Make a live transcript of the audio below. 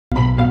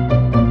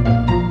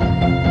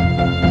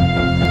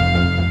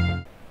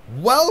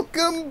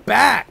Welcome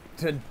back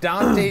to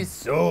Dante's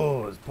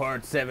Souls,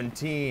 Part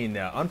 17.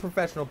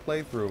 Unprofessional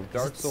playthrough of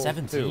Dark Souls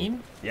 17?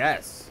 2.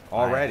 Yes,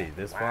 already,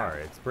 this far.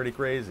 It's pretty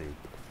crazy.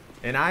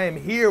 And I am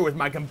here with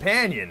my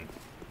companion.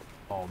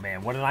 Oh,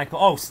 man, what did I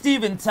call? Oh,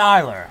 Steven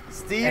Tyler.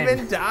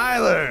 Steven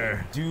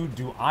Tyler. Dude,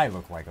 do I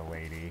look like a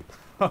lady?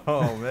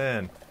 Oh,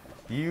 man.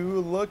 You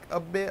look a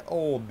bit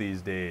old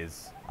these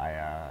days.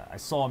 I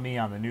saw me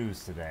on the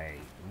news today,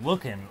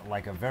 looking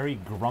like a very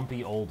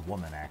grumpy old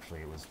woman, actually.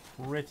 It was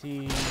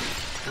pretty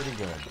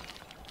good.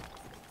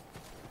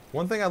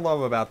 One thing I love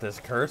about this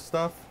curse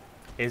stuff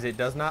is it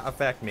does not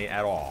affect me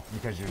at all.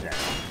 Because you're dead.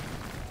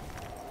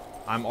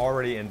 I'm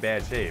already in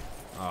bad shape.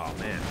 Oh,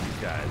 man, these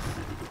guys.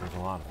 There's a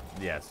lot of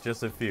them. Yes,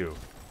 just a few.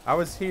 I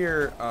was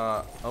here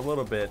a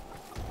little bit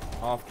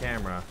off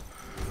camera,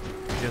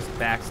 just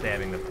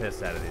backstabbing the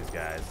piss out of these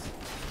guys.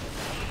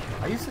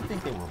 I used to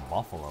think they were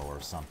buffalo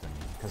or something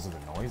because of the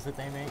noise that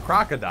they make.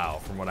 Crocodile,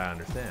 from what I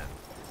understand.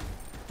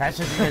 That's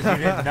just because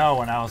you didn't know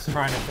when I was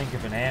trying to think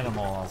of an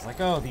animal. I was like,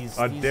 oh, these...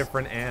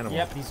 different animal.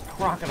 Yep, these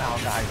crocodile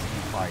guys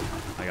you fight.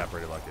 I got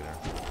pretty lucky there.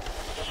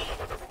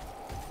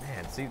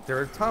 Man, see,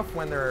 they're tough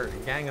when they're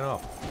ganging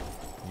up.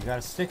 You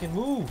gotta stick and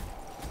move.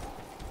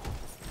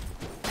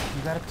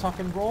 You gotta tuck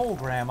and roll,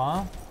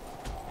 Grandma.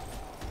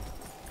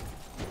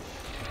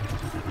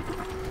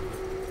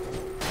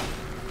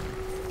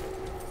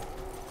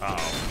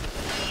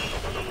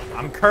 Uh-oh.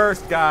 I'm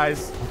cursed,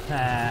 guys.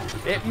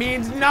 It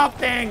means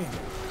nothing.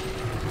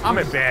 I'm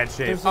in bad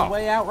shape. There's a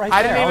way out right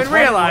I there. didn't even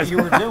realize what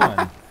you were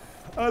doing.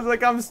 I was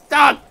like, I'm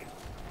stuck.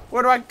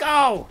 Where do I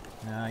go?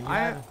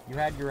 You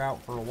had your out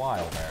for a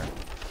while there.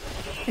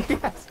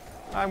 Yes.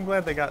 I'm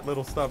glad they got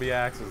little stubby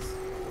axes.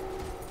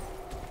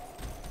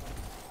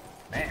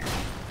 Man,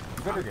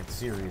 you better get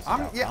serious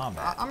about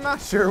combat. I'm not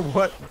sure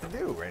what to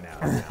do right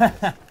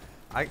now.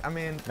 I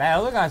mean... That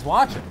other guy's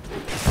watching.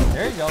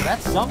 There you go.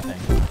 That's something.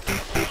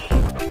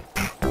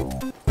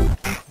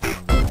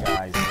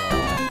 Guys,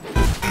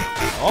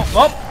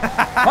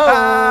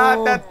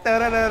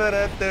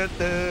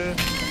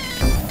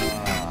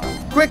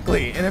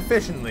 quickly and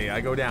efficiently, I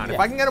go down. Yeah. If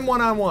I can get him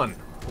one-on-one,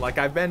 like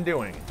I've been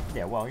doing.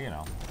 Yeah, well, you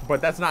know.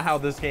 But that's not how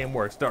this game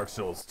works, Dark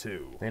Souls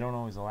 2. They don't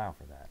always allow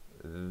for that.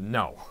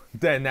 No.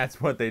 Then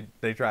that's what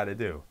they try to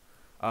do.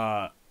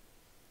 I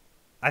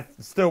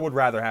still would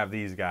rather have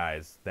these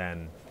guys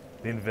than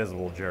the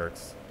invisible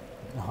jerks.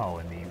 Oh,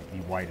 and the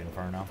white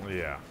inferno.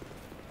 Yeah.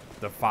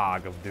 The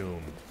fog of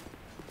doom.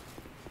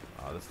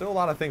 There's still a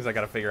lot of things I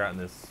gotta figure out in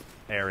this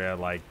area,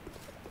 like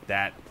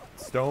that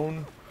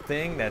stone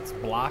thing that's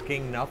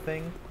blocking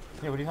nothing.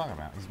 Yeah, what are you talking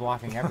about? He's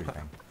blocking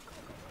everything.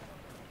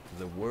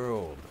 The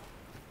world.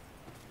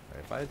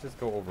 If I just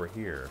go over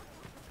here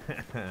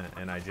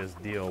and I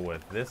just deal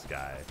with this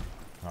guy.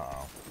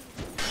 Uh-oh.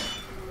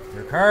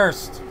 You're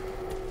cursed.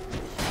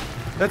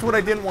 That's what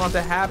I didn't want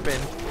to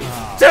happen.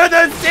 To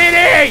the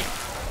city!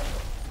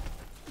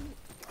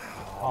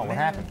 Oh, what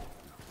happened?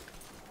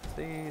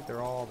 See,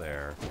 they're all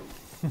there.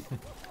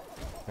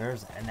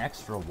 There's an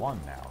extra one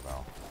now,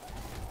 though.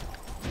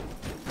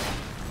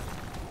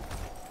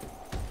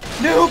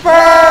 Noobers!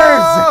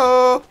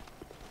 Oh!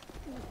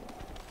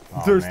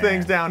 There's man.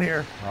 things down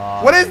here.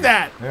 Oh, what is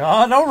that?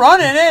 Oh, don't run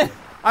in it!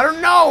 I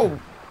don't know.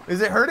 Is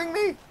it hurting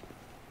me?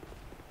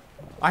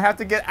 I have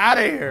to get out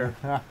of here.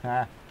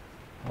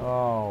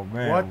 Oh,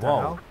 man. What the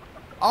hell?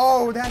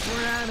 Oh, that's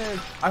where that is.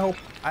 I hope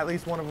at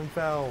least one of them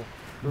fell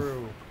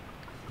through.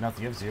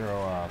 Nothing. You have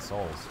 0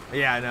 souls.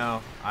 Yeah, I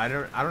know. I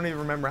don't even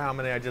remember how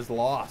many I just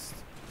lost.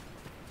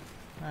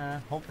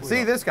 Hopefully.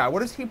 See this guy.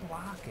 What is he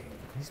blocking?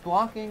 He's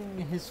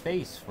blocking his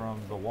face from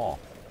the wall.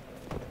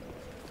 Yeah,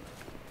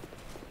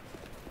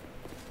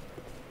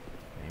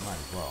 you might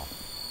as well.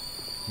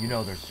 You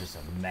know there's just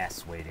a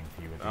mess waiting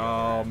for you at the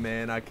other end.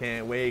 Man, I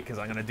can't wait because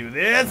I'm gonna do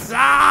this.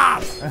 Ah!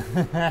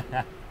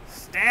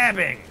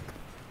 Stabbing.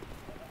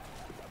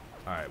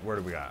 All right, where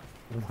do we got?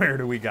 Where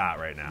do we got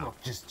right now? Look,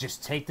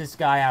 just take this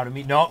guy out of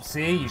me. Nope.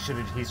 See, he should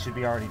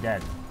be already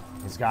dead.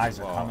 His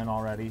guys are coming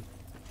already.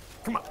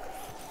 Come on. To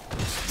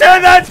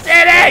the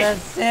city! The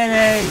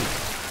city!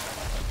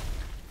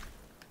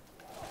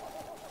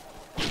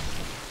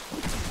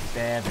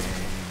 Stabbing.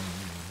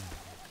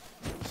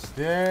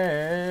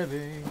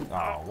 Stabbing.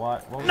 Oh,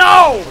 what?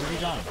 No! What have you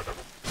done?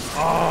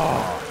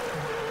 Oh.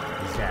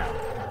 He's down.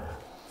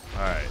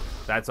 Alright,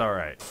 that's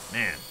alright.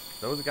 Man,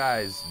 those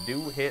guys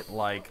do hit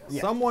like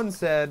someone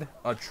said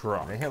a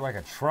truck. They hit like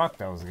a truck,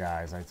 those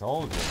guys. I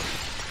told you.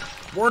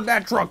 Where'd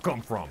that truck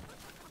come from?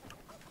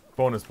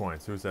 Bonus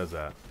points. Who says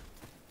that?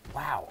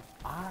 Wow,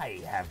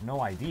 I have no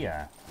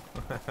idea.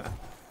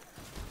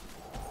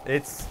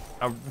 It's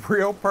a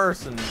real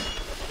person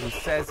who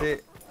says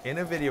it in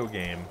a video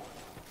game.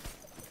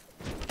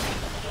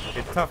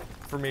 It's tough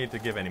for me to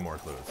give any more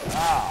clues.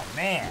 Oh,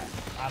 man.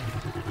 I'm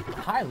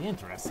highly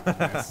interested in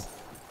this.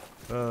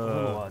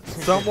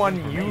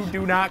 Someone you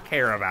do not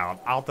care about.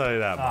 I'll tell you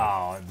that much.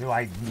 Oh, do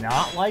I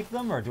not like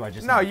them, or do I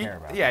just not care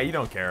about them? Yeah, you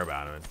don't care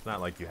about him. It's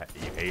not like you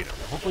hate him.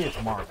 Hopefully it's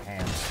Mark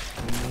Hamill.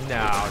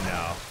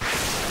 No.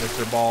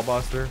 Mr.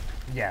 Ballbuster?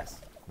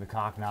 Yes, the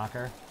cock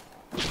knocker.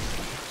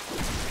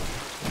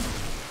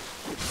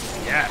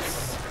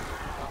 Yes.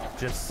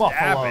 Just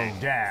stab Buffalo me.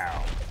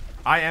 down.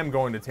 I am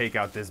going to take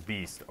out this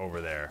beast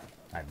over there.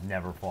 I've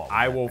never fought with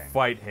I that will thing.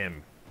 fight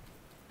him.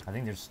 I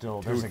think there's a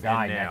Tooth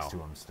guy and nail. next to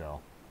him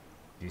still.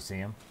 Do you see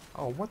him?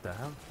 Oh, what the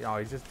hell? Oh,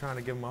 he's just trying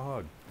to give him a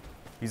hug.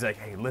 He's like,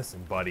 hey,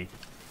 listen, buddy.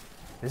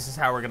 This is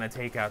how we're going to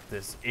take out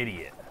this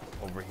idiot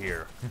over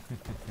here.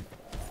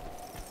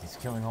 He's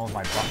killing all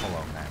my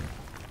buffalo men.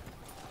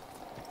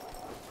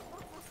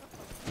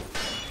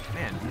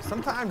 Man,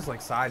 sometimes,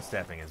 like,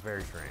 sidestepping is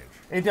very strange.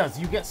 It does.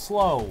 You get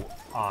slow,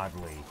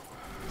 oddly.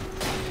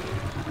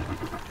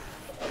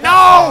 No!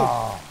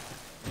 Oh.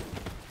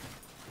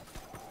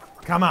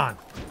 Come on.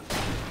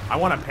 I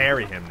want to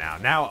parry him now.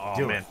 Now, oh,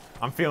 Do man. it.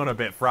 I'm feeling a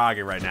bit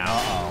froggy right now.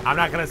 Uh-oh. I'm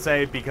not going to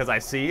say because I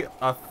see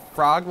a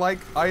frog-like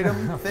item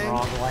thing.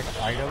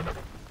 Frog-like item?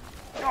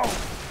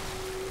 Oh.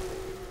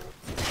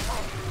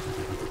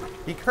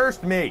 He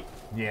cursed me.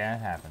 Yeah, it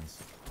happens.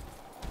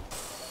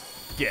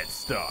 Get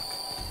stuck.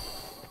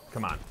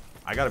 Come on.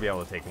 I gotta be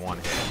able to take one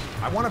hit.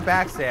 I want to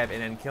backstab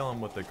and then kill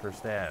him with the curse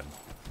stab.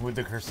 With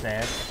the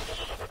Kerstad?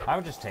 I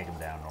would just take him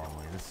down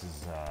normally. This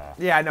is,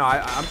 Yeah, I know.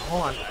 I'm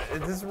hold on.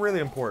 This is really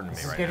important to me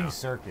This is right getting now.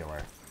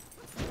 circular.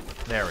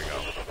 There we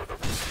go.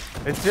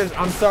 It's just,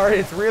 I'm sorry.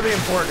 It's really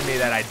important to me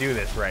that I do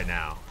this right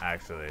now,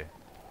 actually.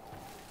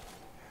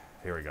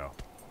 Here we go.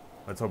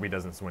 Let's hope he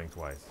doesn't swing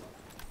twice.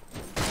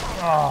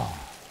 Oh.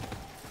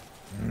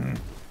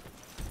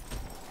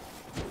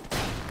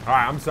 All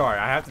right, I'm sorry.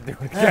 I have to do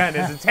it again.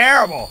 This is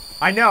terrible.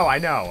 I know,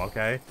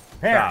 okay?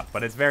 Here. Stop,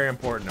 but it's very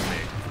important to me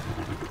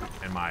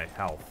and my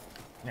health.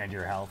 And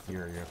your health,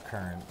 your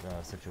current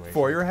situation.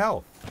 For your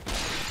health.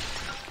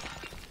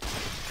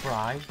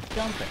 Try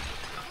jumping.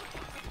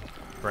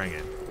 Bring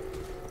it.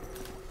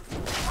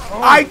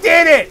 Oh. I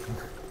did it!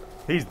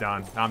 He's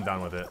done. I'm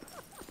done with it.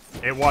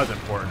 It was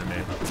important to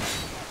me.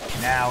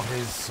 Now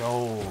his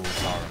souls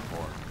are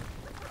important.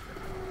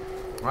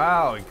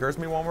 Wow, he cursed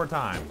me one more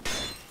time.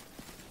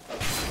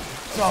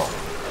 So.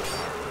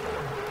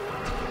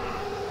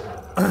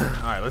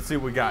 Alright, let's see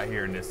what we got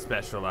here in this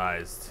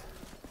specialized.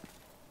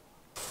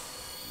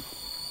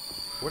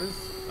 What is.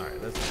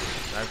 Alright,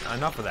 that's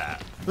enough of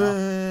that.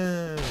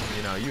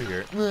 You know, you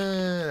hear it.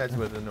 That's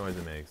what the noise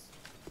it makes.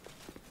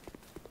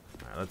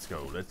 Alright, let's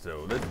go. Let's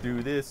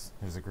do this.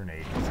 There's a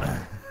grenade.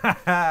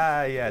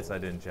 Yes, I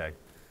didn't check.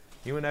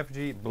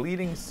 UNFG,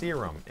 bleeding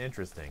serum.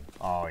 Interesting.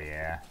 Oh,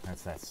 yeah.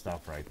 That's that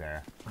stuff right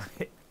there.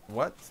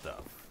 What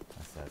stuff?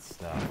 That's that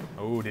stuff.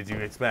 Oh, did you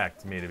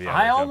expect me to be able to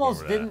I jump almost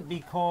over didn't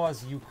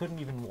because you couldn't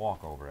even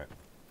walk over it.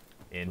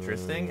 that?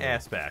 Interesting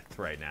aspect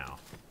right now.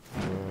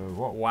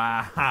 Whoa.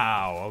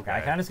 Wow, okay.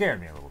 Guy kind of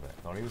scared me a little bit.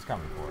 Thought he was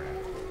coming for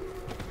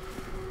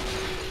it.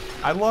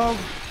 I love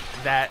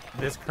that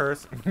this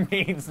curse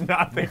means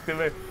nothing to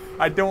me.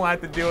 I don't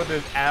have to deal with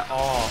this at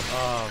all.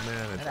 Oh,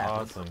 man, it's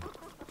awesome.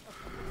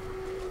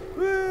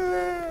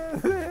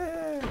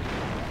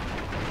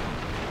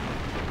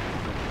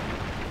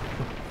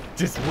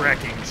 Just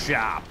wrecking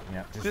shop.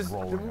 Yep, just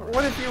rolling around.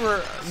 What if you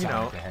were, you know,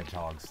 Sonic the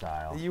Hedgehog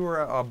style. you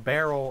were a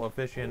barrel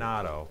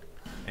aficionado,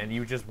 and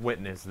you just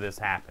witnessed this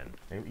happen?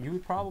 You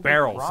would probably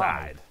Barrel cry.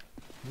 side.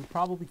 You'd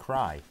probably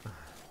cry.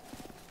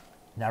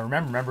 Now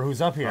remember who's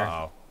up here.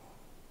 Uh-oh.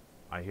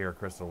 I hear a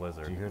crystal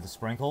lizard. Do you hear the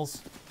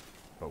sprinkles?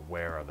 But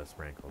where are the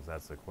sprinkles?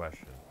 That's the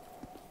question.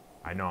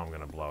 I know I'm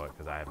going to blow it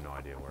because I have no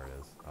idea where it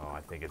is. Oh, I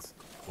think it's...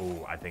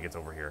 Ooh, I think it's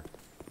over here.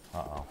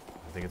 Uh-oh.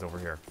 I think it's over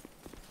here.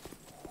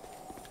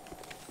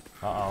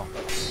 Uh-oh.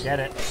 Get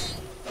it.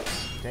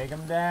 Take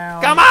him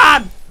down. Come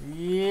on!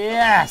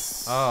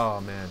 Yes!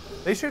 Oh, man.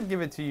 They should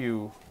give it to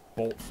you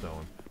bolt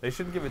stone. They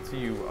should give it to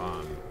you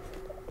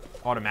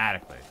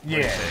automatically. What do you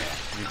Yeah.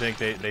 think? You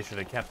think they should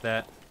have kept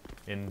that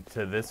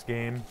into this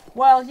game?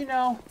 Well, you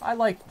know, I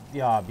like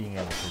being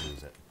able to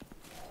lose it.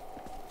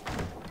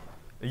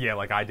 Yeah,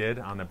 like I did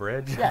on the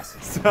bridge? Yes.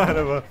 Son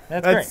of a...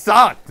 That's that great.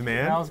 sucked,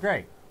 man. That was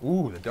great.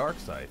 Ooh, the dark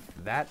side.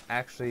 That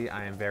actually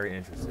I am very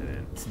interested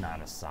in. It's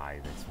not a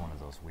scythe, it's one of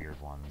those weird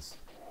ones.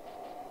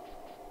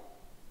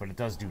 But it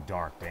does do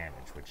dark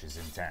damage, which is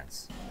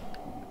intense.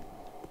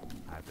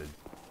 I have to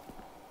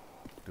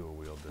dual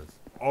wield this.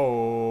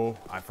 Oh,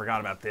 I forgot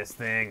about this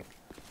thing.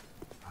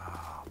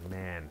 Oh,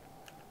 man.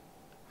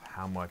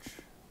 How much...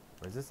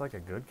 Is this like a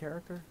good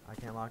character? I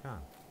can't lock on.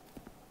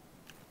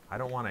 I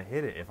don't want to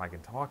hit it if I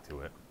can talk to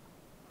it.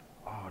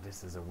 Oh,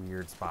 this is a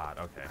weird spot.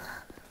 Okay.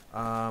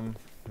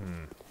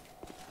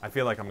 I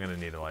feel like I'm going to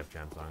need a life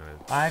gem, so I'm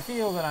going to... I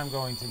feel that I'm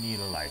going to need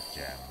a life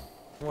gem.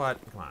 What?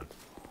 Come on.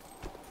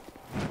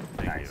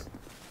 Thank Nice. you.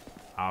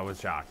 I was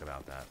shocked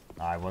about that.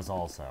 I was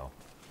also.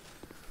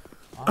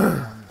 I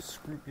am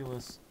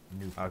scrupulous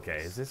nucleus. Okay,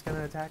 is this going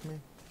to attack me?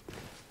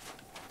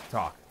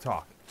 Talk.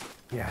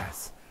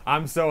 Yes.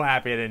 I'm so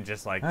happy I didn't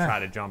just, like, try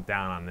to jump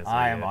down on this.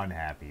 I am idiot.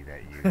 unhappy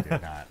that you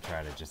did not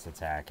try to just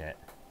attack it.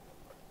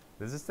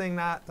 Does this thing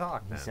not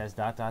talk, He then? says ...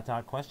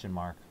 question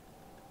mark.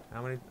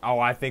 How many? Oh,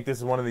 I think this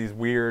is one of these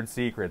weird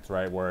secrets,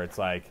 right? Where it's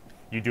like,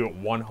 you do it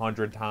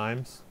 100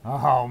 times.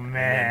 Oh, And then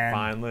man.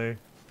 finally...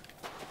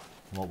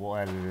 Well, we'll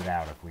edit it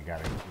out if we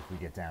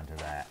get down to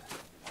that.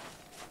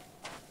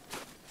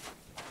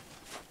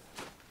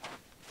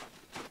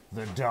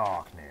 The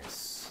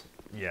darkness.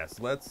 Yes,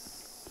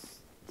 let's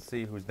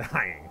see who's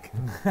dying.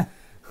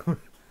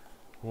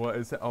 What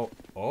is that?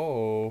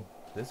 Oh,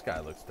 this guy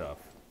looks tough.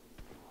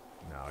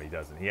 No, he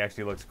doesn't. He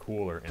actually looks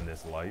cooler in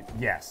this light.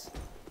 Yes.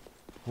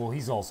 Well,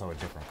 he's also a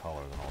different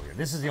color than all the others.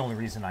 This is the only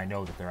reason I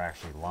know that they're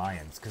actually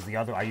lions, because the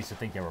other, I used to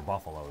think they were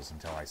buffaloes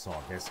until I saw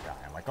this guy.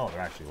 I'm like, oh, they're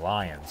actually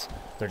lions.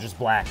 They're just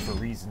black for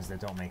reasons that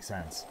don't make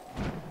sense.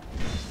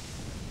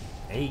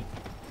 8.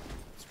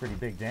 It's pretty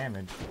big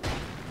damage.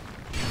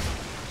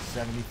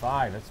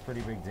 75. That's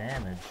pretty big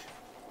damage.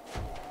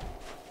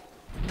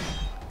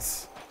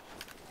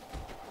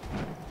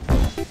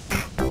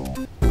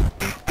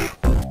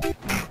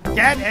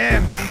 Get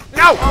him!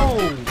 No!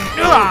 Oh!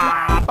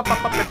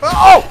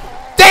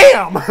 Oh!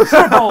 Damn!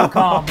 Triple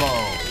combo!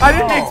 I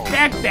didn't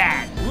expect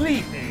that.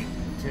 Leaping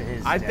to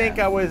his I death. think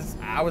I was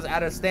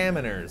out of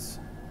staminers.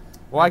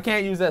 Well, I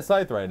can't use that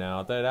scythe right now.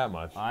 I'll tell you that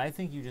much. I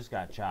think you just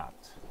got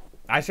chopped.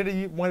 I should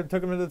have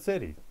took him to the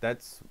city.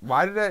 That's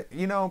why did I?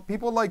 You know,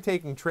 people like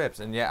taking trips,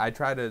 and yet I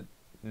try to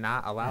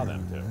not allow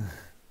them to.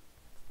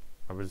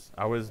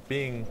 I was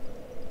being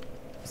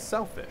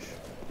selfish.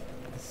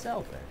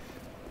 Selfish.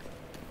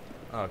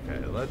 Okay,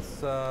 let's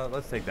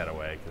take that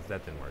away because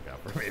that didn't work out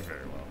for me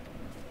very well.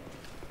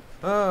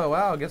 Oh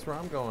wow, guess where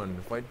I'm going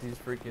to fight these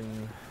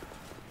freaking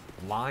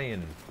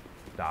lion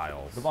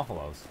dials. The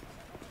buffaloes.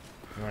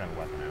 You don't have a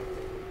weapon out.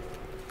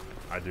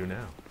 I do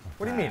now.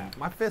 What do you mean?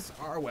 My fists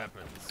are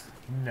weapons.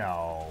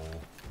 No.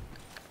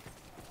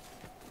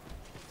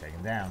 Take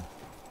him down.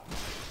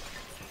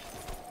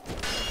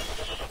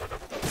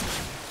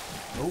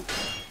 Nope.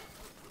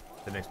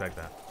 Didn't expect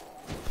that.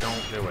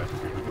 Don't do it.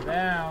 Take him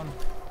down.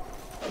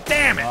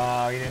 Damn it!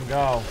 Oh, you didn't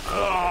go.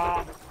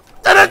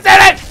 Did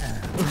it!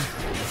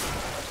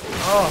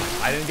 Oh,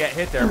 I didn't get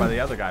hit there by the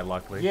other guy,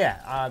 luckily.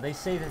 Yeah, they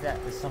say that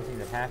is something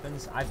that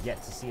happens. I've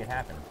yet to see it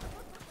happen.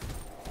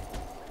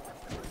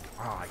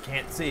 Oh, I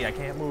can't see. I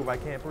can't move. I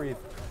can't breathe.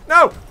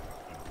 No!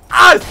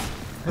 Us!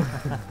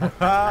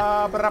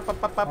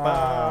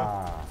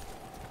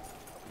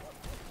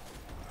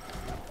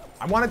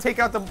 I want to take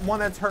out the one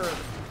that's hurt.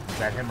 Is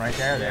that him right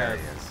there? There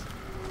he is.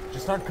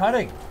 Just start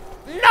cutting.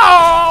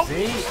 No!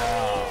 See?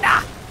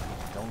 Nah.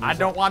 I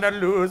don't want to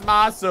lose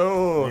my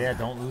soul. Yeah,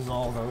 don't lose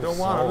all those Don't souls.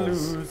 want to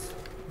lose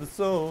the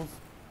souls.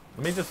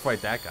 Let me just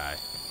fight that guy.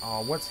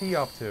 Oh, what's he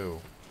up to?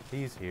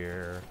 He's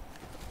here.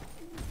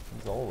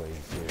 He's always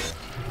here.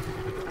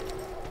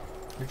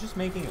 You're just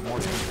making it more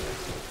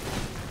dangerous.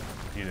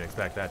 You didn't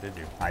expect that, did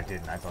you? I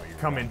didn't. I thought you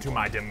were Come going into for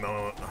my it.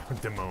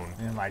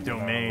 In my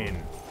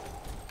domain.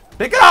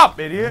 Pick it up,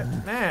 idiot!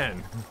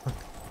 Man.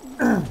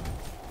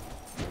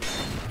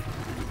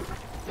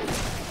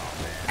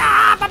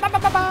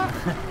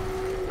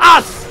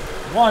 Us!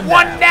 One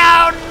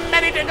down,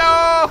 many to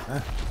go!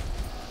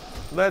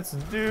 Let's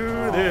do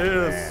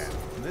this. Man.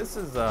 This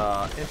is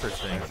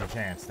interesting. There's your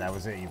chance. That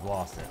was it. You've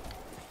lost it.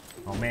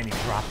 Oh man, you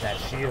dropped that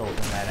shield and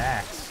that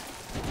axe.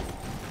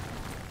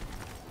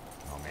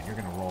 Oh man, you're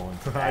gonna roll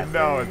into that. I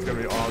know, thing. it's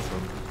gonna be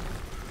awesome.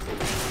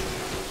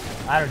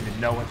 I don't even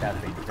know what that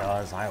thing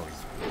does. I always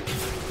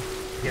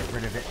get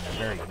rid of it in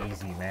a very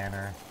easy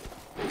manner.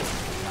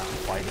 Not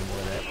fighting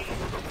with it.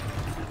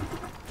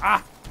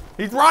 Ah!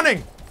 He's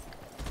running!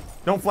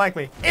 Don't flank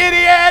me.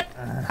 Idiot!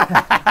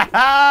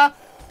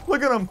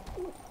 Look at him.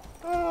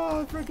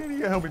 Oh, freaking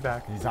idiot. He'll be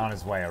back. He's on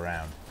his way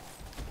around.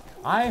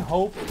 I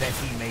hope that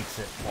he makes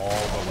it all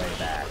the way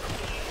back.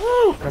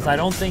 Because I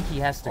don't think he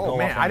has to go Oh,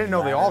 man. up I didn't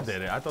know they all ladders.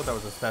 did it. I thought that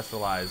was a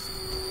specialized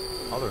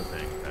other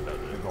thing that does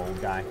The it.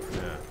 gold guy.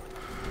 Yeah.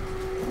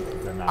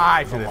 The,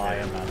 I the should've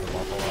lion, hit. not the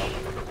buffalo.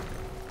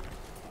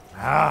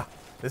 Ah,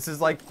 this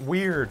is like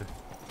weird.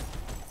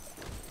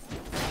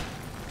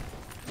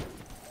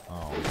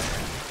 Oh, man.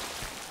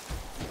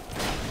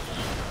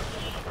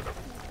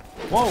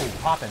 Whoa,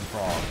 poppin'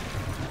 frog.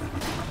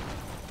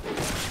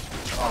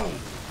 Oh.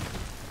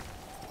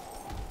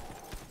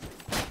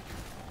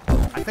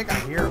 I think I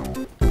hear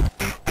him.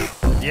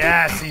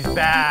 Yes, he's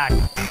back.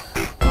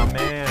 Oh,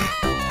 man.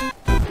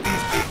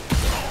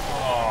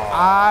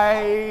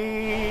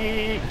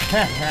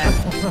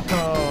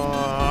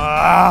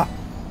 Oh.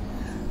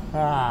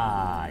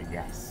 Ah,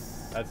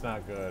 yes. That's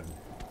not good.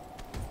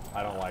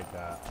 I don't like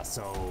that.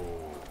 So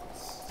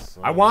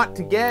I want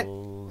to get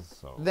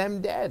so.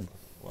 them dead.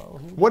 Well,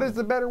 What is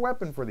the better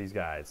weapon for these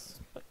guys?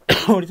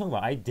 what are you talking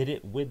about? I did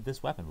it with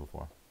this weapon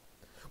before.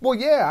 Well,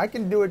 yeah, I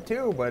can do it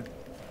too, but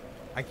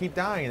I keep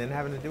dying and then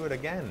having to do it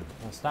again.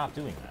 Well, stop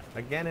doing that.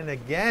 Again and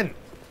again.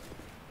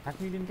 How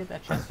come you didn't get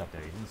that chest up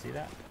there? You didn't see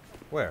that?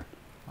 Where?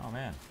 Oh,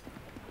 man.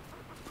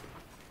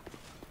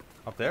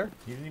 Up there?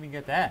 You didn't even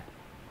get that.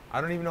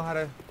 I don't even know how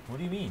to... What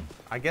do you mean?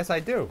 I guess I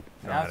do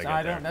know how to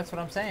get there. That's what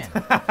I'm saying.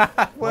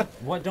 What?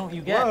 What don't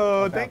you get?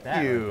 Whoa, about thank that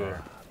right you.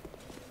 there?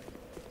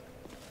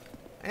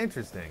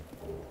 Interesting.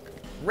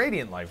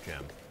 Radiant Life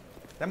Gem.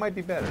 That might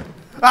be better.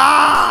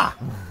 Ah!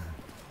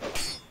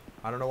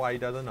 I don't know why he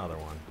does another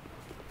one.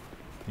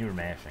 You were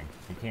mashing.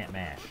 You can't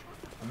mash.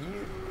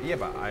 Yeah,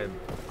 but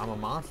I'm a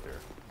monster.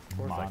 Of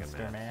course I can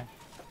Monster mash. mash.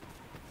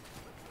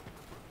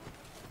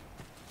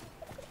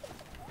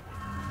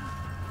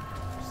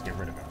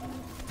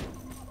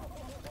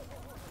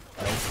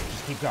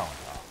 Just keep going.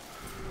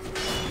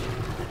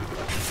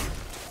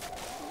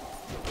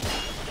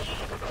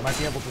 You might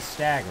be able to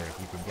stagger if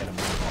you can get him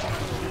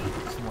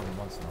more than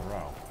once in a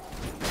row.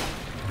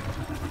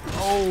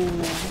 Oh,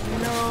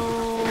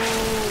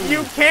 no!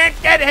 You can't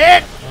get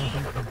hit!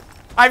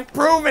 I've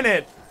proven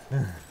it!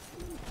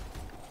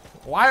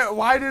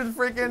 Why did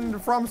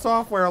freaking From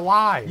Software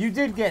lie? You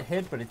did get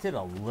hit, but it did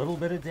a little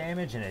bit of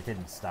damage, and it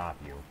didn't stop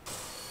you.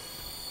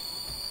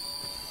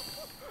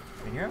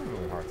 I mean, you're having a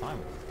really hard time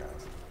with these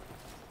guys.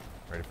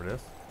 Ready for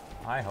this?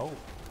 I hope.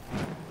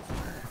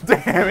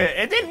 Damn it!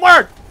 It didn't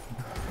work!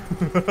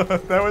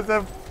 That was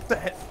a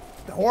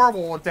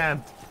horrible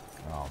attempt.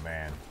 Oh,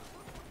 man.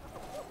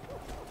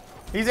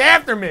 He's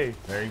after me!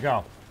 There you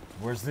go.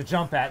 Where's the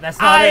jump at? That's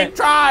not I it!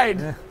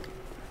 tried!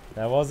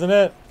 That wasn't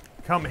it.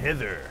 Come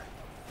hither.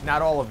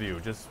 Not all of you,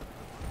 just...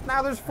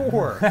 Now there's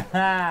 4.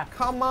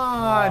 Come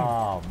on!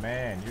 Oh,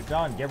 man. You're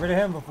done. Get rid of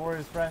him before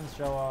his friends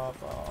show up.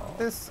 Oh.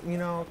 This, you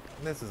know,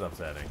 this is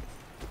upsetting.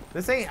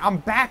 This ain't...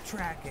 I'm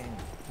backtracking.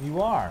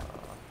 You are.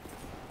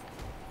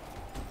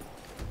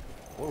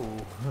 Whoa.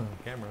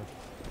 Camera.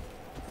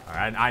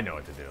 Alright, I know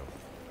what to do.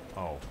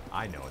 Oh,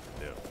 I know what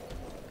to do.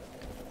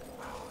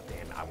 Oh,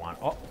 damn it, I want...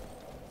 Oh!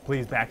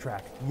 Please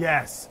backtrack.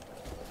 Yes!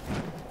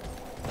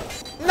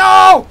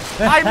 No!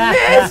 I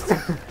missed!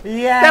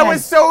 Yes! That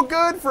was so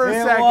good for a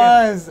second. It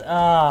was.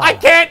 I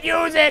can't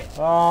use it!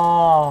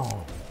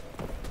 Oh.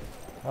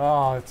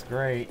 Oh, it's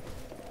great.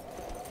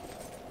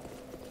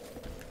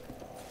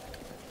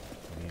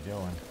 What are you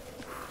doing?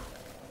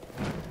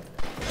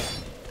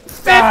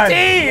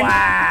 15!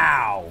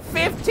 Wow!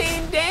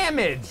 15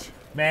 damage!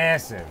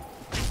 Massive.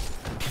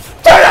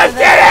 To the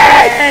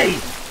city!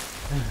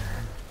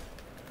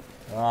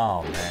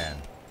 Oh, man.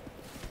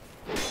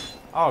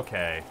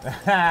 Okay.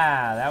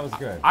 That was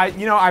good.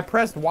 I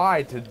pressed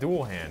Y to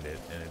dual hand it,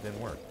 and it didn't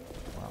work.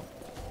 Well.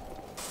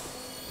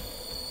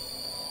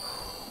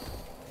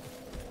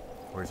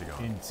 Where's he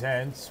going?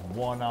 Intense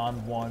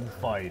one-on-one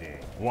fighting.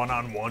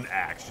 One-on-one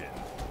action.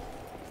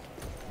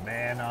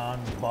 Man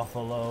on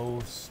buffalo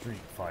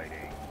street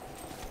fighting.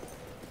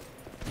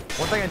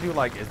 One thing I do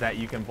like is that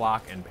you can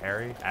block and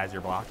parry as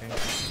you're blocking.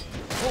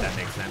 That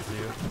makes sense to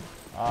you.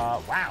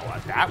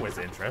 Wow. That was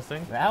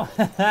interesting.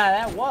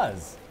 That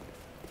was.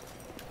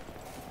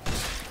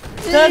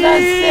 To the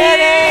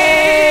city!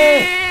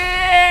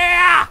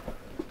 Yeah!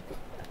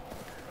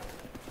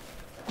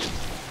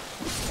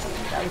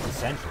 That was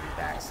essentially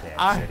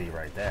backstab city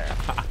right there.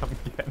 I'm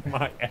getting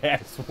my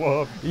ass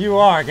whooped. You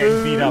are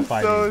getting beat up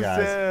by so these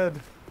guys. Sad.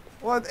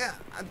 Well,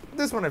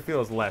 this one I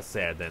feel is less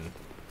sad than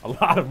a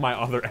lot of my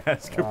other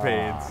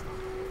escapades.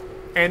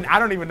 And I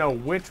don't even know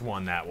which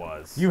one that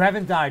was. You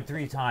haven't died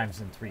 3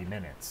 times in 3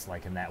 minutes,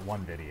 like in that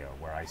one video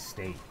where I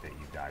state that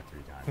you died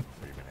 3 times in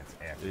 3 minutes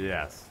after.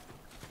 Yes.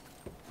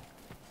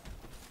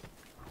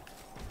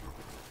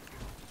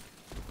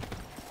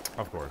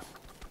 Of course.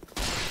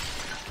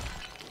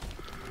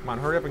 Come on,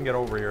 hurry up and get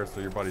over here so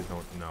your buddies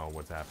don't know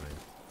what's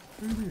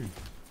happening.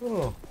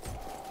 Oh.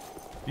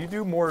 Do you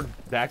do more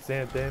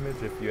backstab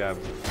damage if you have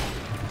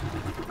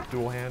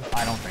dual hand?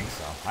 I don't think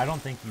so. I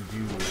don't think you do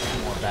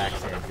more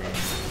backstab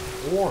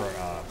damage or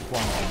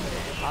plunging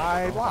damage.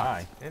 I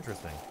blocked.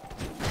 Interesting.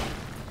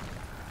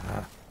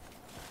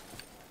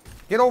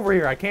 Get over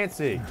here, I can't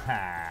see.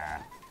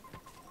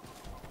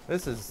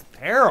 This is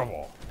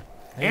terrible.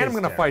 And I'm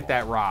gonna fight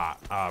that rock.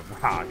 I'm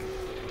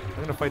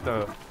gonna fight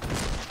the...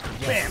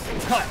 Bam!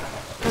 Cut!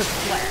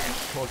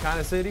 Slash! What kind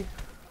of city?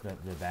 The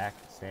back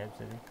stab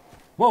city?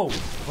 Whoa!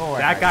 Whoa!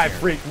 That guy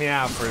freaked me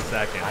out for a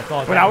second. I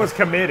thought but I was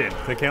committed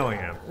to killing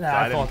him. No, so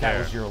I thought didn't care. that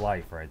was your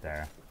life right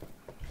there.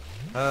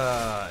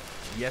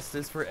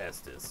 Yestis for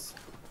Estes.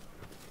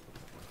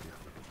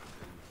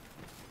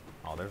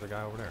 Oh, there's a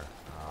guy over there.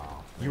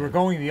 Oh, you were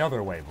going the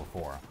other way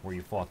before, where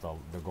you fought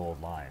the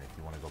gold lion, if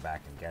you want to go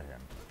back and get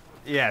him.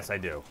 Yes, I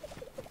do.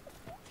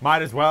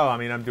 Might as well. I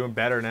mean, I'm doing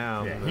better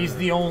now. Yeah, he's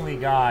the only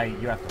guy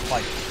you have to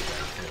fight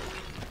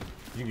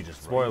with, too. You could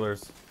just...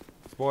 Spoilers.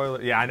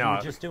 Spoiler. Yeah, I know. You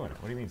were just doing it.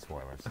 What do you mean,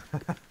 spoilers?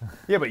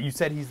 Yeah, but you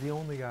said he's the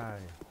only guy.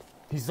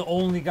 He's the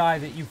only guy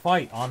that you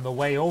fight on the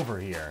way over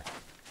here.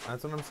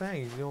 That's what I'm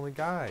saying. He's the only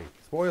guy.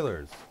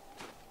 Spoilers.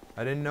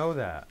 I didn't know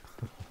that.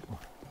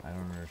 I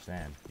don't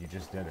understand. You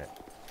just did it.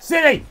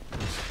 City!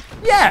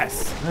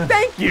 Yes!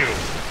 Thank you!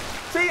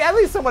 See, at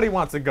least somebody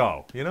wants to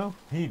go, you know?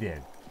 He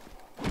did.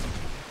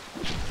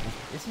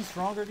 Is he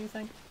stronger, do you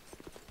think?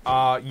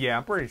 Yeah,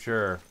 I'm pretty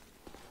sure.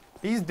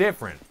 He's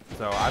different,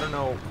 so I don't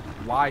know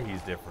why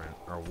he's different,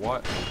 or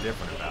what is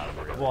different about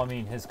him, really. Well, I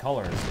mean, his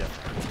color is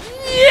different.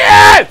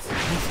 Yes!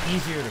 He's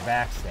easier to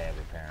backstab,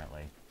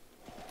 apparently.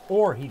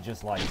 Or he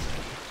just likes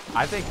it.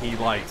 I think he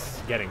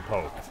likes getting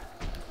poked.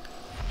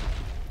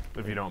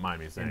 If you don't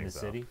mind me saying so. In the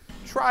city?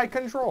 Try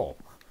control.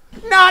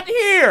 Not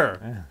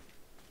here!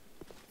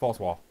 False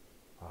wall.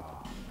 Oh,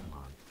 come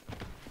on.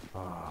 Oh,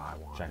 I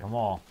want Check it. them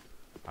all.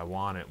 I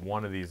want it.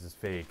 One of these is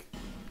fake.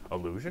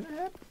 Illusion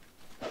head?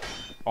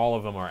 All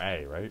of them are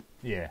A, right?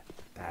 Yeah.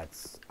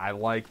 That's... I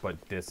like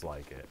but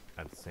dislike it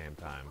at the same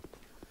time.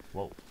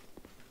 Whoa.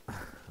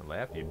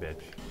 Laugh, you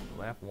bitch.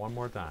 Laugh one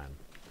more time.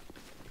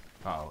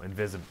 Uh-oh,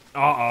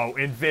 Uh-oh,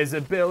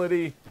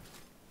 invisibility.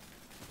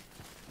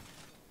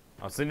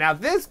 Oh, so now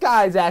this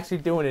guy's actually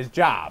doing his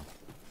job.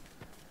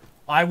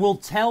 I will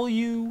tell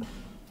you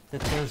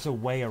that there's a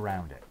way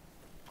around it.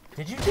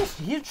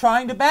 You're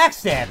trying to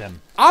backstab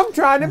him. I'm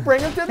trying to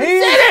bring him to the city!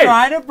 He's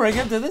trying to bring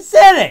him to the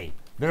city!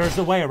 There's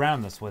a way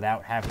around this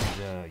without having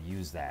to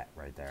use that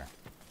right there.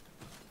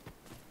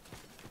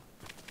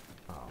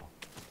 Uh-oh.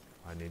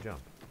 I need jump.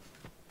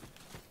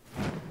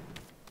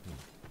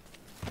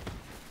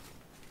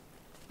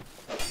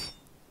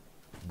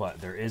 But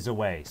there is a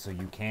way, so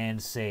you can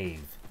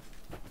save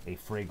a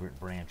fragrant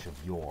branch of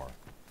yore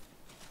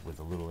with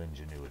a little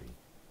ingenuity.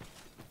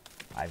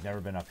 I've never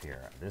been up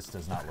here. This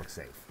does not look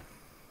safe.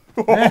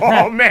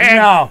 Oh, man!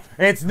 No,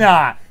 it's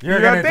not. You're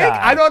gonna die.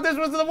 I thought this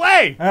was the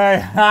way!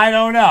 I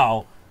don't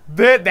know.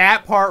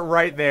 That part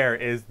right there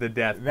is the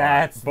death part.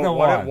 That's but the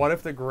what one. If, what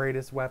if the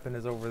greatest weapon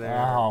is over there?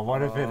 Oh,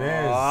 what if it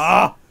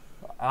is?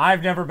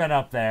 I've never been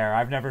up there.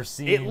 I've never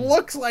seen... It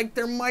looks like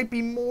there might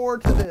be more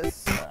to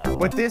this.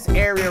 But this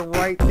area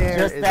right there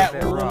just is that a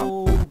bit rough.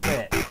 little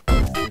bit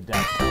is the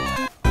death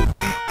zone.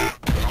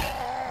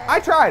 I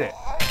tried it.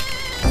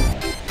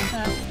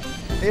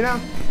 You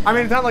know? I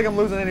mean, it's not like I'm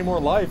losing any more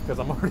life because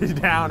I'm already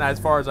down as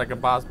far as I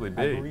could possibly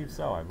be. I believe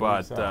so. I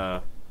believe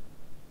so.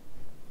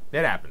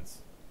 It happens.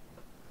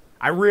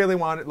 I really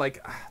want it.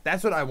 Like,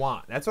 that's what I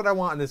want. That's what I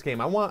want in this game.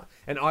 I want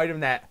an item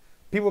that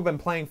people have been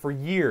playing for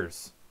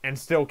years and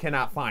still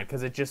cannot find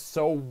because it's just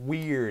so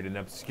weird and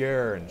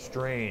obscure and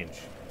strange.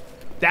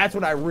 That's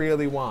what I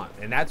really want,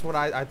 and that's what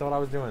I thought I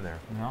was doing there.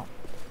 No.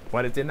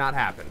 But it did not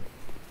happen.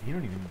 You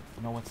don't even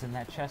know what's in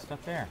that chest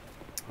up there.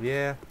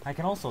 Yeah. I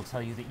can also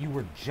tell you that you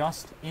were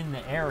just in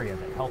the area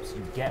that helps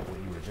you get what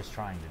you were just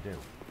trying to do.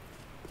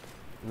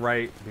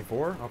 Right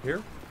before? Up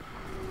here?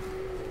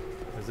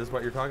 Is this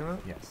what you're talking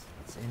about? Yes.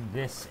 It's in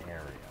this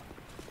area.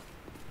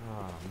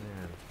 Oh,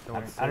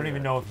 man. I don't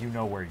even know if you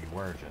know where you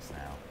were just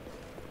now.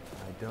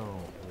 I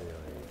don't really.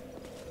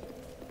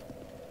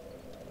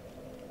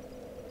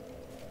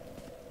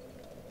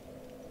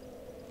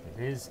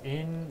 It is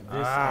in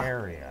this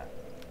area.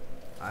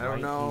 I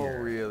don't know,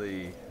 here.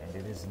 really. And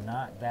it is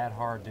not that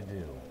hard to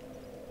do.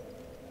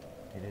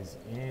 It is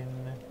in...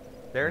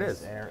 There it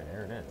is.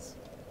 There it is.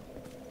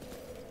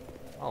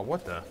 Oh,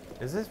 what the?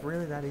 Is this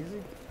really that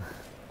easy?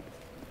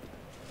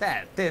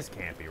 This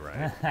can't be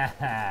right.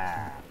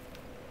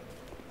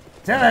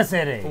 To the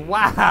city!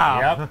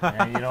 Wow! Yep,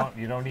 and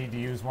you don't need to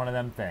use one of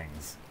them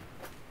things.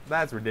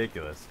 That's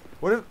ridiculous.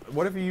 What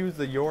if you use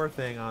the your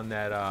thing on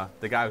that,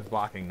 the guy who's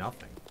blocking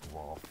nothing?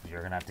 Well,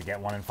 you're gonna have to get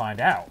one and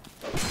find out.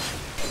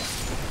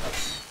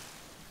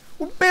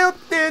 We built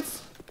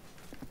this!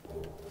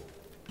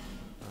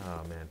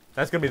 Oh, man.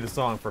 That's gonna be the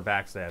song for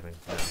backstabbing.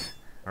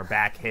 Or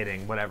back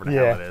hitting, whatever the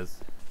hell it is.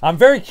 I'm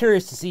very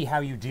curious to see how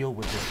you deal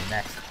with this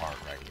next part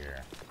right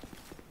here.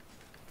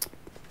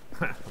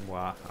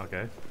 Wow,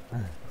 okay.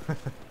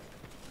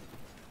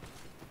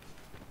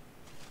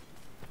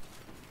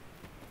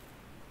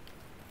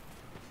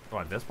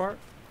 What, this part?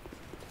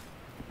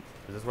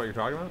 Is this what you're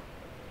talking about?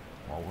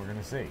 Well, we're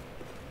gonna see.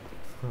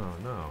 Oh,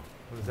 no.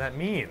 What does that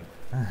mean?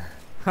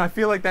 I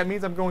feel like that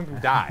means I'm going to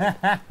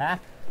die.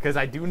 Because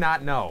I do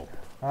not know.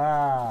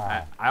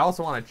 I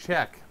also want to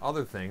check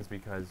other things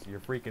because you're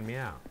freaking me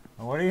out.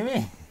 What do you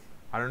mean?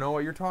 I don't know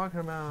what you're talking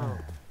about.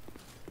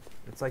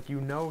 It's like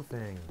you know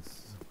things.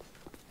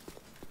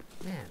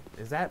 Man,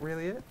 is that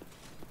really it?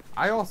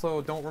 I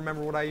also don't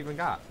remember what I even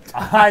got.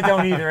 I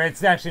don't either.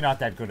 It's actually not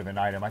that good of an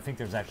item. I think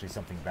there's actually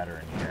something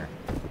better in here.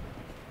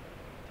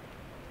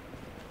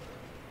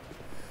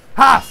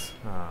 Haas!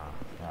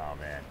 Oh,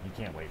 man. You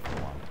can't wait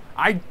for one.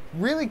 I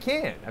really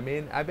can't. I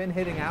mean, I've been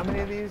hitting how many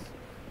of these?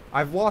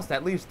 I've lost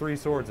at least 3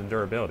 swords in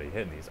durability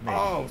hitting these. Man,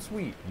 oh,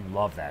 sweet. You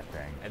love that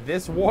thing. And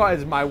this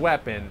was my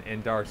weapon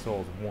in Dark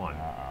Souls 1.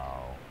 Uh-oh.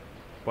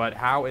 But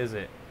how is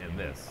it in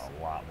this?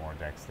 A lot more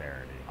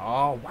dexterity.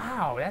 Oh,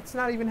 wow. That's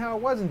not even how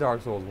it was in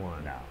Dark Souls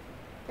 1. No.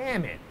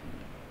 Damn it.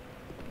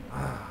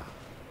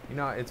 You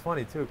know, it's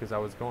funny, too, because I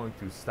was going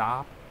to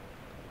stop.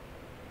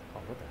 Oh,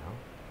 what the hell?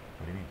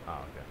 What do you mean? Oh,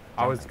 okay.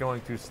 I was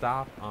going to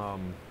stop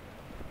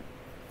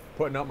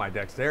putting up my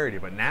dexterity,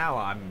 but now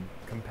I'm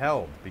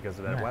compelled because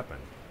of that weapon.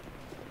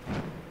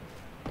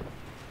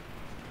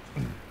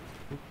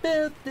 We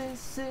built this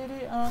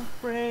city on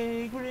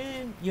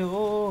fragrant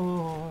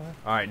yore.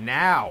 Alright,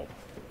 now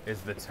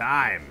is the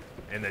time,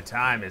 and the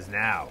time is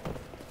now.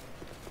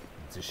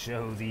 To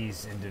show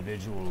these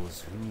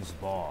individuals who's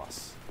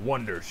boss.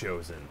 Wonder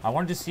chosen. I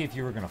wanted to see if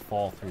you were going to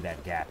fall through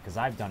that gap, because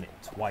I've done it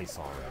twice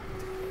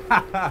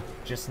already.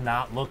 Just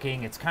not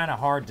looking. It's kind of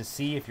hard to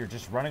see if you're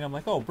just running. I'm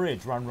like, oh,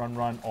 bridge, run, run,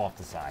 run, off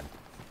the side.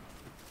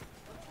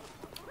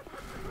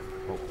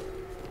 Whoa.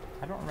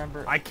 I don't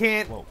remember. I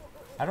can't. Whoa.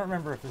 I don't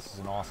remember if this is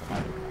an awesome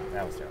item or not.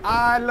 That was terrible.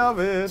 I love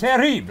it.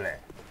 Terrible.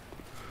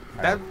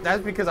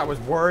 That's because I was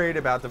worried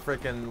about the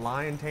frickin'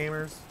 lion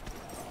tamers.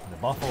 The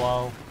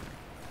buffalo.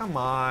 Come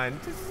on,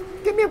 just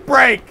give me a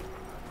break.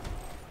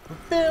 We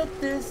built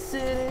this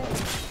city.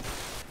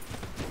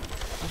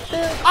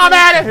 I'm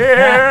out of here.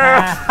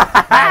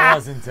 That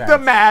wasn't the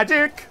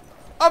magic.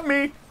 of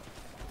me.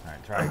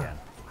 Alright, try again.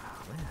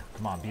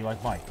 Come on, be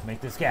like Mike. Make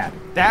this gap.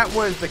 That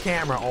was the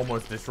camera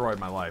almost destroyed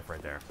my life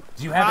right there.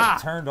 Do you have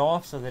it turned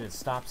off so that it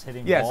stops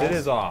hitting Yes, balls? it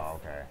is off. Oh,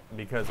 okay.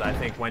 Because I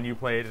think when you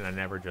played and I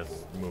never just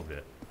moved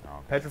it. Okay.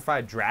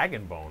 Petrified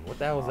dragon bone. What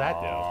the hell does that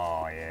do?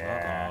 Oh,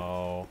 yeah.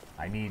 Uh-oh.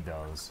 I need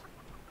those.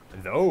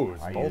 Those.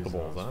 I Multiples,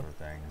 use those huh? for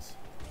things.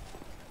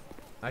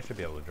 I should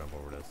be able to jump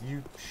over this.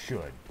 You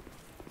should.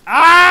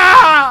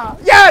 Ah!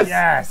 Yes!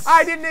 Yes!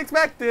 I didn't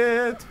expect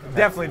it.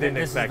 Definitely didn't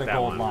expect This is the that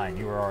gold one. line.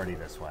 You were already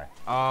this way.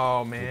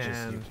 Oh, It just,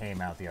 you man.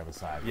 came out the other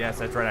side. Yes,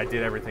 that's right. I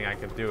did everything I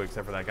could do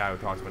except for that guy who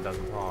talks but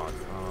doesn't talk.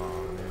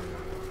 Oh,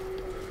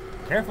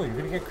 man. Careful, you're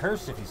gonna get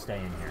cursed if you stay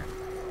in here.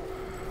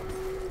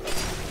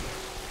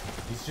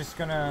 He's just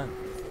gonna...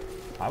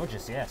 I would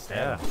just,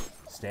 stab him.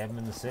 Stab him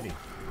in the city.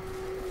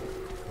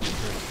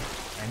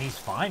 And he's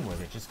fine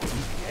with it. Just keep...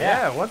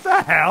 Yeah, what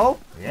the hell?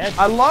 Yeah.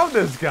 I love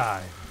this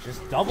guy.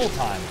 Just double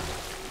time him.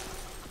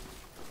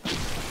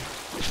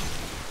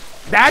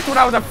 That's what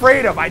I was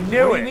afraid of. I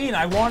knew What do it. you mean?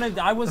 I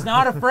was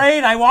not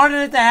afraid. I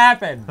wanted it to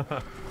happen.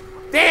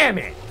 Damn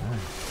it.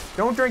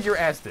 Don't drink your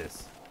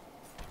Estes.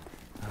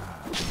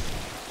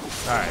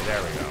 Alright,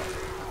 there we go.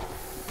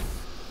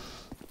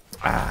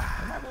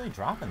 They're not really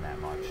dropping that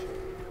much.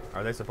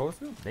 Are they supposed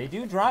to? They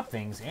do drop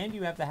things, and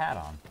you have the hat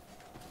on.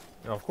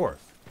 No, of course.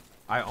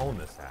 I own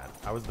this hat.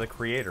 I was the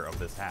creator of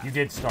this hat. You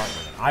did start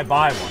with it. I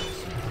buy one.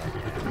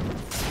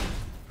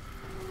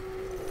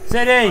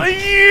 City!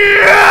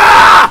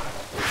 Yeah!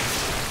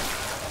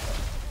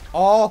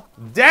 All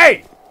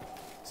day!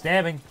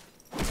 Stabbing.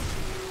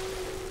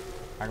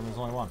 How come there's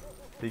only one?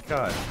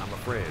 Because I'm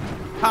afraid.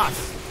 Ha!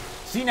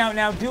 See, now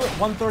do it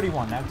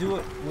 131. Now do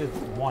it with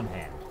one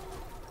hand.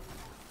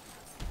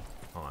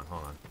 Hold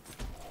on.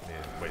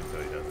 Wait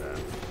until he does that.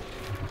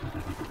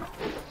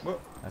 Whoa.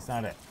 That's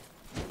not it.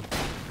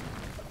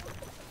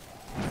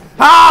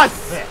 Ha!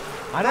 There.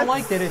 I don't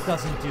like that it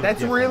doesn't do That's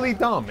different. really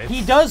dumb.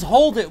 He does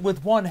hold it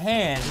with one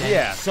hand. And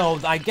Yeah. So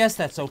I guess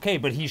that's okay,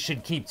 but he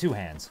should keep two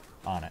hands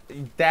on it.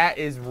 That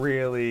is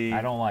really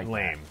I don't like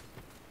lame.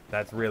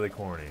 That's really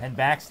corny. And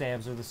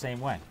backstabs are the same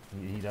way.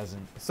 He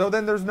doesn't... So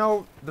then there's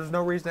no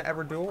reason to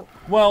ever duel?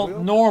 Well,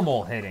 Wheel?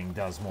 normal hitting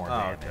does more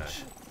Oh, damage. okay.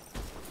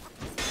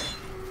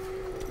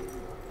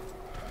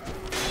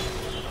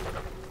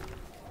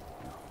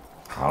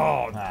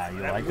 Oh, You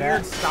that like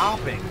weird that?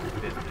 stopping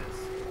business.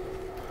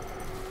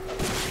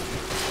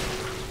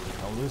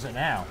 Don't lose it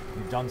now.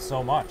 You've done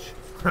so much.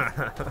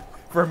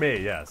 For me,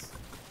 yes.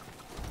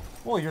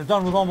 Well, you're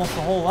done with almost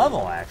the whole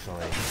level,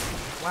 actually.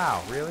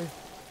 Wow, really?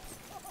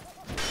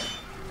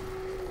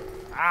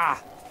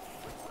 Ah!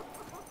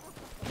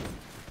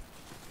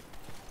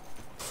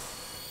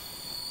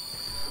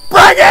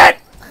 Bring it!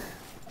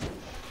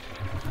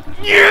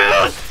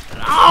 Yes!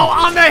 Oh,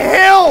 on the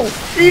hill!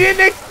 He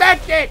didn't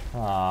expect it!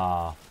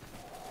 I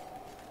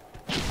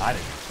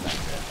didn't expect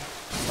it.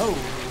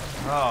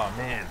 Oh,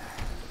 man.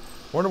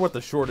 Wonder what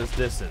the shortest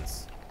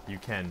distance you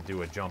can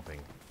do a jumping.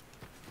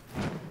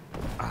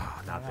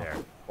 Ah, not there.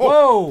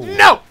 Whoa!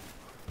 No!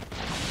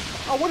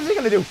 Oh, what is he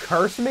gonna do?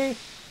 Curse me?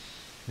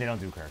 They don't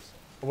do curse.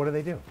 What do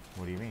they do?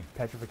 What do you mean?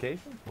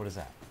 Petrification? What is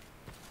that?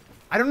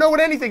 I don't know what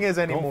anything is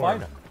anymore. Don't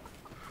fight him.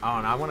 Oh,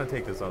 and I want to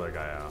take this other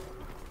guy out.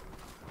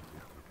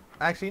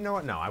 Actually, you know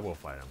what? No, I will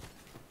fight him.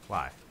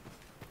 Why?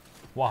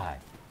 Why?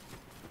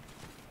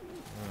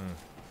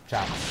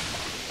 Chop.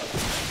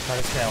 Try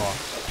to scale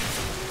off.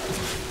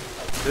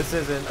 This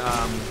isn't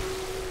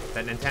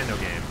that Nintendo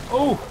game.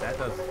 Oh! That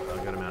does a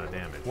good amount of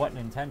damage. What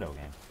Nintendo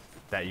game?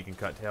 That you can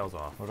cut tails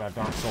off. What about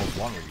Dark Souls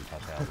 1 where you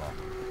cut tails off?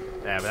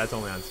 Yeah, but that's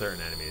only on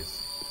certain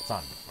enemies. It's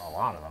on a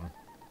lot of them.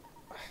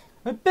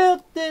 I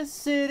built this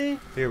city.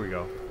 Here we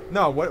go.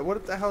 No,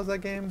 what the hell is that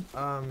game?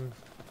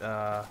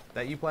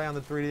 That you play on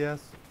the 3DS?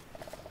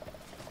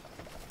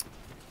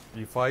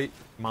 You fight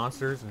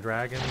monsters and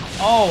dragons.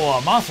 Oh,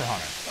 Monster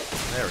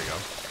Hunter. There we go.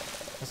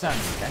 That's not a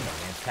Nintendo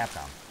game. It's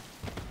Capcom.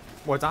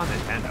 Well, it's on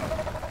Nintendo.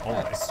 Oh,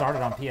 it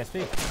started on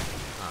PSP.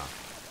 Oh.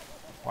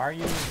 Why are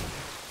you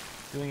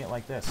doing it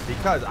like this?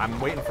 Because I'm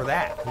waiting for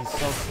that. He's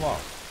so slow.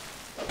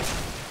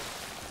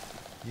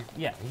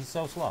 Yeah, he's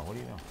so slow. What are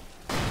you doing?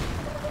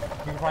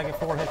 You can probably get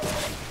 4 hits.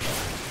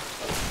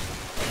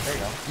 There you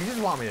go. You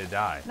just want me to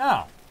die.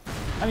 No.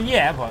 I mean,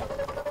 yeah, but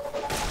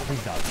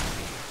he's done.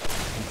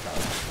 He's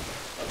done.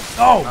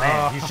 Oh,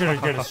 man. You should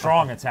have did a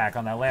strong attack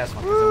on that last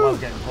one because it was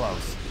getting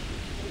close.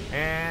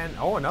 And,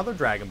 oh, another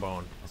dragon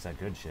bone. That's that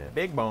good shit.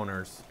 Big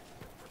boners.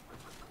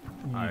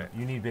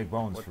 You need big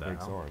bones What for the big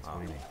hell? swords.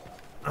 What do you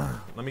mean?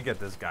 Let me get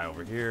this guy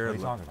over here. What are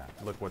you talking about?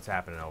 Look what's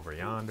happening over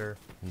yonder.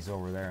 He's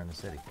over there in the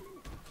city.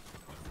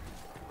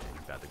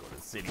 He's about to go to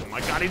the city. Oh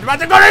my god, he's about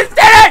to go to the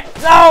city!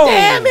 No!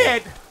 Damn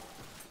it!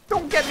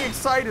 Don't get me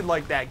excited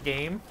like that,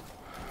 game.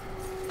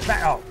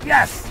 Oh,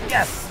 yes!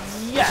 Yes!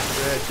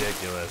 Yes!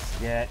 Ridiculous.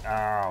 Get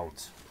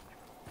out.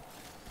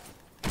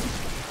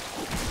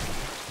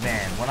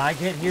 Man, when I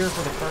get here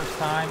for the first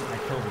time, I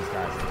kill these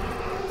guys.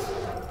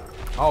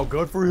 Oh,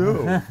 good for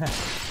you.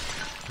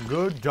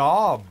 Good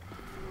job.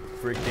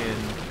 Freaking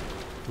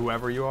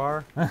Whoever you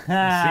are.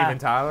 Steven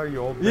Tyler, you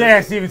old bitch.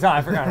 Yeah, Steven Tyler.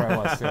 I forgot who I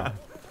was, too.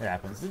 It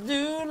happens.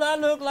 Dude, I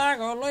look like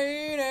a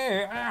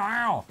lady. Ow,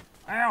 ow.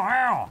 Ow,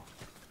 ow.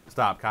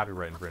 Stop.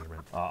 Copyright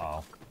infringement.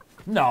 Uh-oh.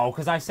 No,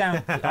 because I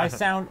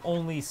sound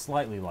only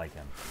slightly like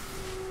him.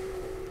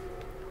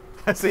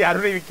 See, I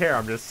don't even care.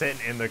 I'm just sitting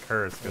in the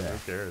curse, because who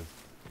cares?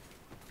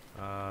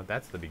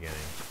 That's the beginning.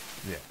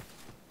 Yeah.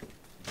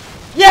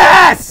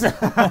 Yes!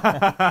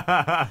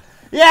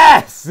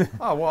 Yes!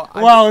 Oh, well,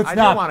 I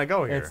don't want to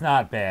go here. It's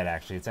not bad,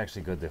 actually. It's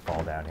actually good to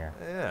fall down here.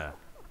 Yeah.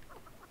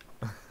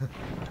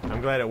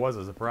 I'm glad it was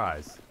a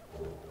surprise.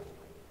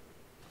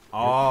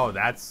 Oh,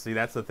 that's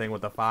the thing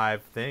with the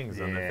 5 things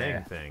on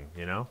the thing,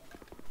 you know?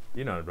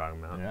 You know what I'm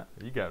talking about. Yeah.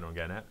 You got no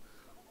getting it.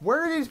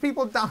 Where are these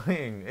people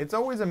dying? It's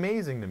always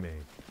amazing to me.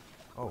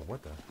 Oh,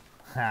 what the?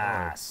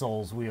 Ha!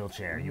 Soul's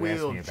wheelchair. You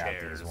asked me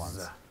about these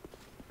ones.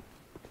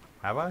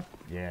 Have I?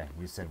 Yeah,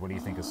 you said, what do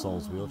you think a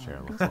Soul's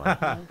wheelchair looks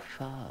like?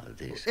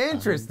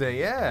 Interesting,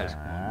 yeah.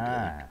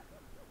 Ah.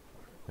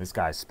 This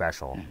guy's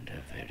special.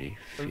 Very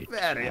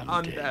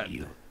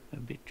undead.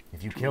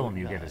 If you kill him,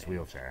 you get his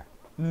wheelchair.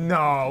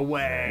 No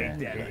way.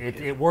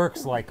 It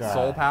works like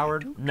soul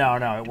powered? No,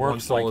 it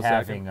works soul like a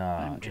having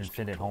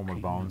infinite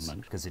homeward bones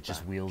because it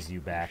just wheels you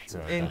back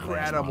to.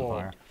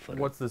 Incredible.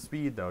 What's the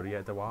speed though? Do you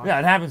have to walk? Yeah,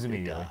 it happens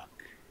immediately.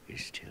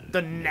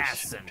 The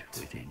nascent.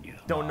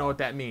 Don't know what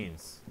that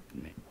means.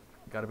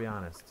 Gotta be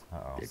honest.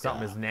 Uh-oh.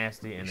 Something is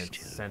nasty and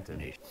it's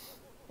scented.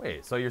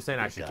 Wait, so you're saying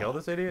I should kill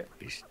this idiot?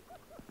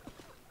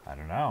 I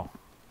don't know.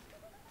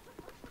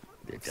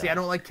 See, I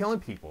don't like killing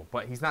people,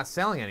 but he's not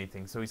selling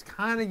anything, so he's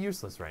kind of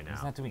useless right now.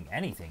 He's not doing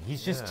anything.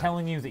 He's just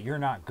telling you that you're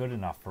not good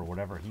enough for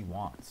whatever he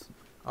wants.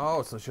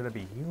 Oh, so should I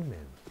be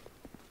human?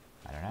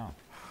 I don't know.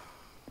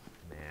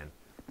 Man.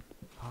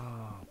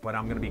 Oh, but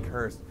I'm going to be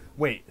cursed.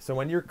 Wait, so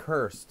when you're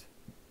cursed,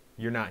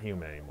 you're not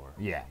human anymore.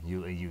 Yeah,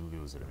 you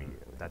lose it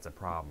immediately. That's a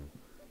problem.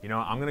 You know,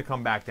 I'm going to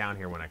come back down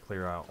here when I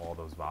clear out all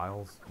those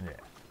vials. Yeah.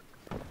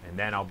 And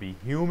then I'll be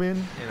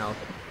human, and I'll...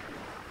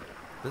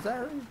 Does that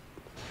hurt?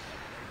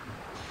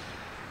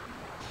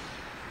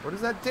 What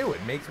does that do?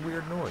 It makes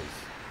weird noise.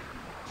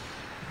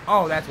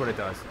 Oh, that's what it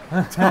does.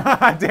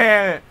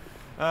 Damn it.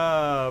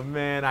 Oh,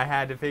 man, I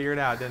had to figure it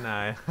out, didn't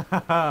I?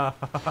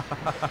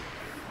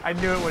 I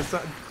knew it was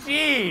something.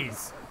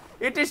 Jeez!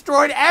 It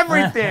destroyed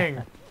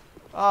everything!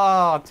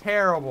 Oh,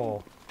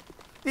 terrible.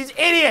 These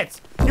idiots!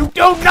 You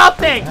do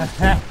nothing!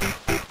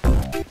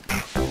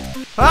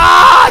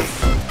 Ah!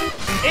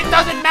 It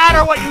doesn't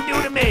matter what you do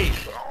to me!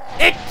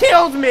 It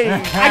kills me!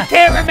 I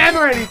can't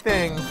remember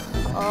anything!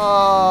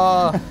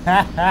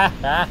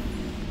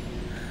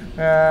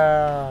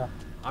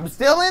 I'm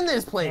still in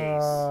this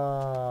place.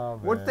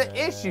 What's the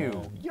issue?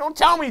 You don't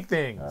tell me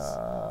things.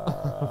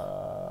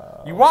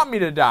 You want me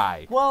to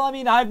die. Well, I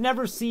mean, I've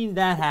never seen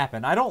that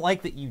happen. I don't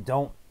like that you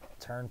don't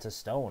turn to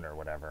stone or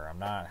whatever. I'm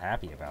not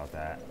happy about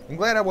that. I'm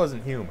glad I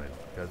wasn't human,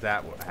 because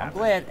that would happen. I'm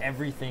glad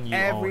everything you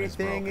own is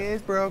broken. Everything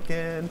is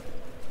broken.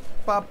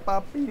 Bop,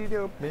 bop, beady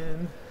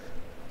dopin'.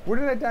 Where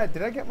did I die?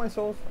 Did I get my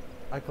souls?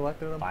 I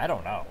collected them? I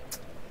don't know.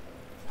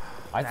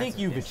 I think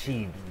you've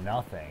achieved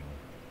nothing.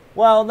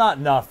 Well, not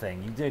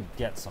nothing. You did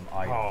get some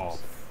items. Oh,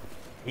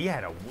 he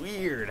had a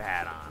weird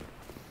hat on.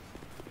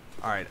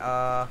 All right,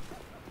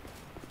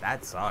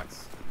 that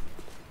sucks.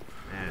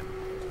 Man,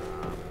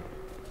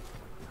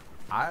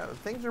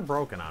 things are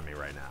broken on me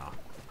right now.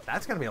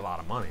 That's gonna be a lot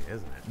of money,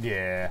 isn't it?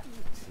 Yeah.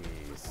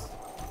 Jeez.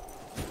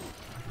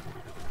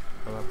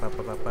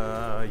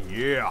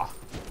 Yeah.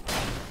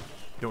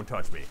 Don't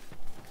touch me.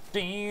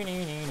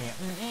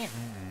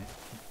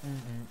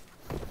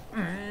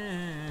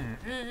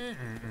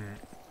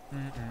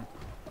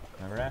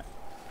 Remember that?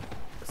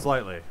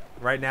 Slightly.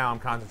 Right now, I'm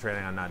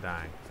concentrating on not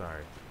dying.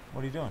 Sorry.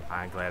 What are you doing?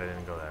 I'm glad I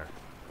didn't go there.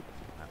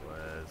 That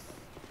was...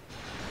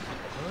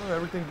 Oh,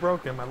 everything's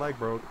broken. My leg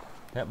broke.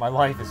 Yeah, my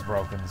life is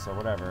broken, so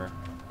whatever.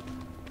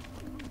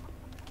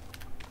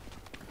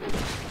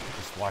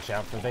 Just watch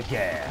out for the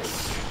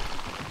gas.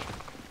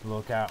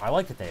 Look out. I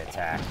like that they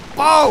attack.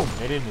 Boom!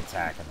 They didn't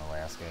attack in the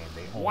last game.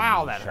 They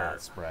only that shot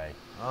hurt. spray.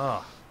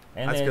 Ugh.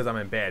 And That's because I'm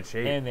in bad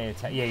shape. And they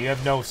attack. Yeah, you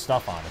have no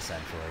stuff on,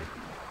 essentially.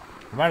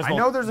 You might as well, I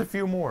know there's a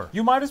few more.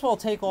 You might as well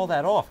take all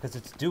that off, because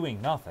it's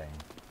doing nothing.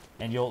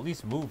 And you'll at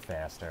least move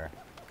faster.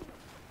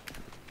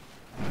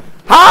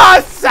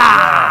 Hassa!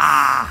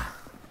 Yes.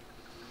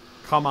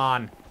 Come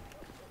on.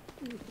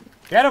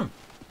 Get him!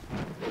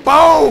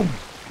 Boom!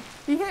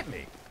 He hit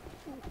me.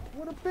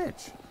 What a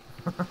bitch.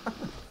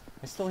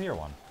 I still hear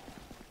one.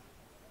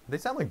 They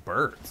sound like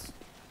birds.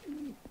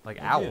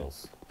 Like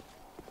owls.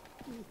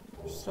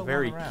 Still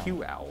very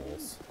cute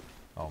owls.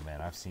 Oh man,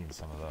 I've seen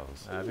some of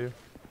those. Have you?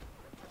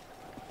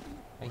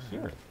 I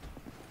hear it.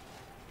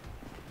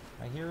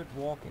 I hear it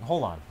walking.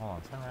 Hold on,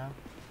 turn around.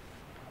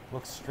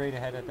 Look straight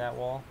ahead at that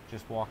wall.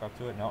 Just walk up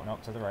to it. No,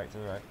 to the right,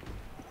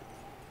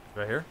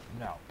 Right here?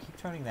 No, keep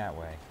turning that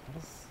way.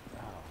 What is...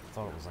 Oh, I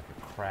thought it was like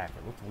a crack.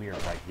 It looked weird.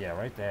 Like, yeah,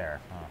 right there.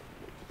 Huh.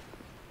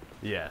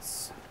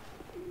 Yes.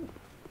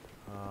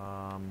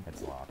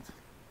 It's locked.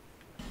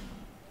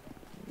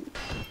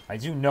 I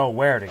do know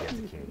where to get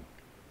the key.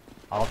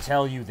 I'll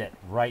tell you that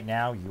right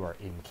now you are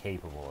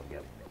incapable of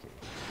getting the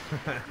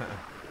key.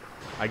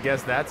 I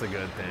guess that's a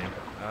good thing.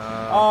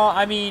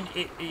 I mean,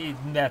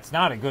 that's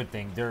not a good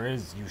thing.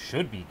 You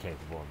should be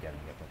capable of getting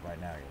it, but right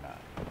now you're not.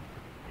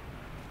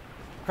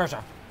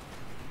 Kershaw.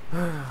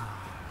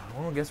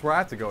 Well, I guess where I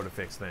have to go to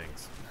fix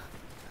things.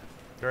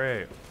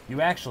 Great.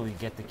 You actually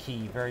get the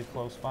key very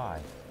close by.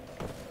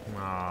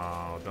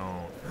 No,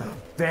 don't.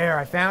 There,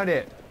 I found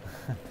it.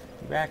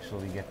 You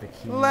actually get the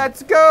key.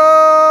 Let's go!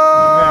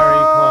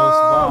 Very close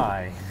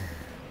by.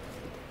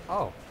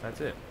 Oh,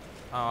 that's it.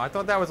 Oh, I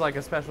thought that was like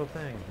a special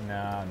thing.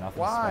 No, nothing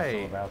Why?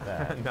 special about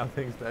that.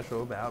 Nothing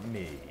special about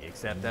me,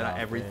 except that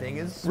Nothing everything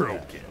is special.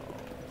 broken.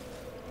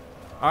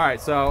 All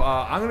right, so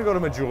I'm gonna go to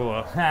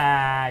Majula,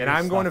 and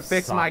I'm going to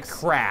fix my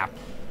crap,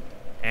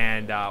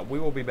 and we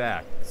will be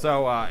back.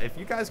 So if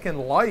you guys can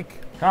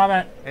like,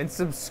 comment, and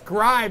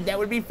subscribe, that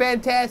would be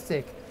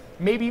fantastic.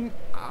 Maybe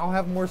I'll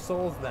have more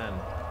souls then.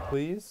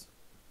 Please?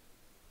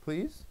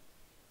 Please?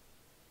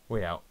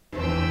 We out.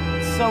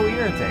 It's so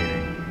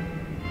irritating.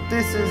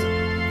 This is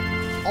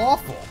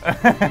awful.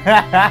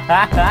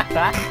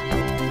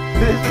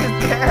 This is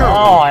terrible.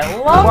 Oh, I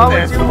love Why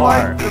this would you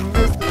part. like to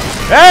miss this?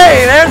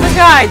 Hey, there's a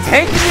guy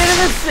taking you to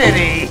the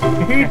city.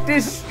 He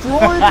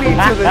destroyed me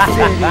to the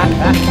city.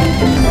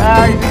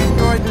 He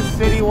destroyed the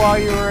city while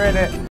you were in it.